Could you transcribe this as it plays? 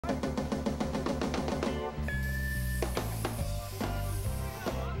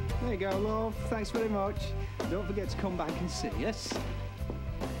There you go, love. Thanks very much. Don't forget to come back and see us.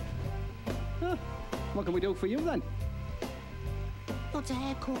 What can we do for you, then? Want a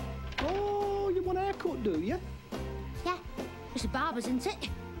haircut? Oh, you want a haircut, do you? Yeah. It's a barber's, isn't it?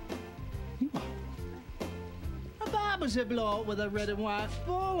 You are? A barber's a bloke with a red and white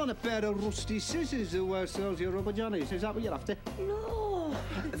ball and a pair of rusty scissors who sells you rubber johnnies. Is that what you're after? No.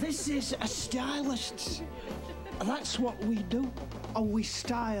 This is a stylist. That's what we do. Oh, we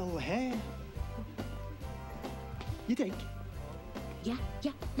style hair. You think? Yeah,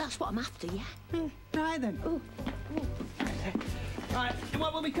 that's what I'm after, yeah. Right then. Oh. Right,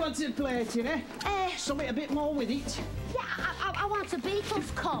 what will we contemplating, eh? Something a bit more with it. Yeah, I want a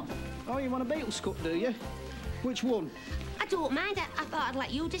Beatles cut. Oh, you want a Beatles cut, do you? Which one? I don't mind. I thought I'd let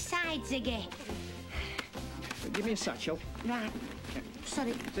you decide, Ziggy. Give me a satchel. Right.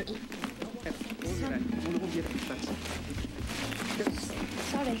 Sorry.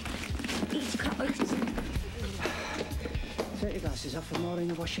 Sorry. Each cut. Take your glasses off and Maureen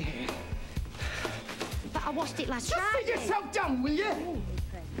will wash your hair. But I washed it last Just Friday. sit yourself down, will you?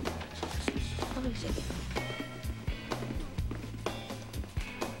 Sorry, Ziggy.